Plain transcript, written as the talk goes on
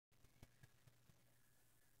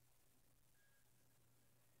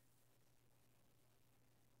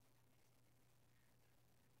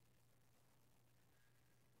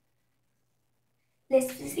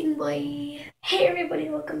Listening boy. Hey everybody,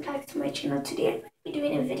 welcome back to my channel. Today I'm going to be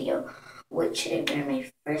doing a video. What should I wear my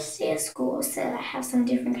first day of school? So I have some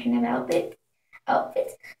different kind of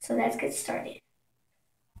outfits. So let's get started.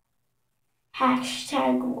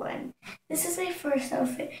 #1. This is my first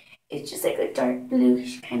outfit. It's just like a dark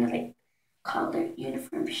bluish kind of like collared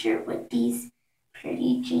uniform shirt with these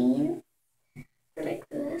pretty jeans. They're like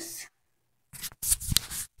this.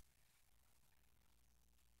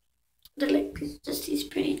 They're like just these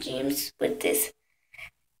pretty jeans with this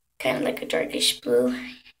kind of like a darkish blue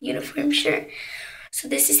uniform shirt. So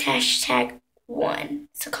this is #1.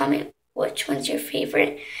 So comment which one's your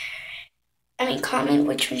favorite. Comment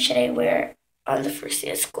which one should I wear on the first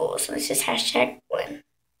day of school. So this is #1.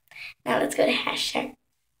 Now let's go to #2.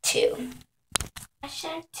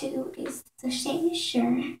 #2 is the same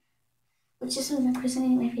shirt, which is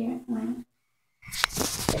personally my favorite one.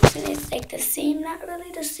 It's like the same, not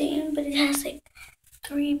really the same, but it has like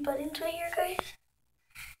 3 buttons right here, guys.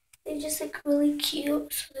 They're just like really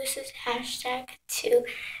cute. So this is #2.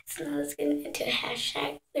 So now let's get into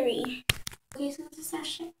 #3. Okay, so this is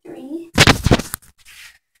 #3.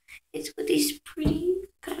 It's with these pretty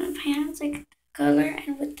kind of pants, like color,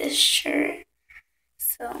 and with this shirt.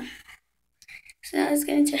 So now let's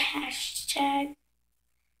get into #4.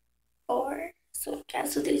 So yeah,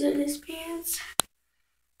 so these are these pants.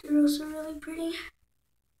 They're also really pretty.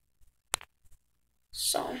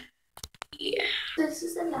 So yeah. This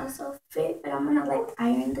is the last outfit, but I'm gonna like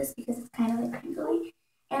iron this because it's kind of like crinkly.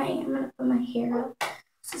 And I am gonna put my hair up.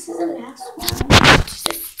 So this is the last one. It's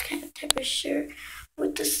this kind of type of shirt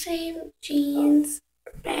with the same jeans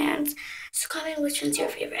or pants. So comment which one's your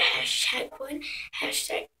favorite. #1,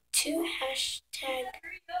 #2,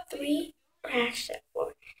 #3, or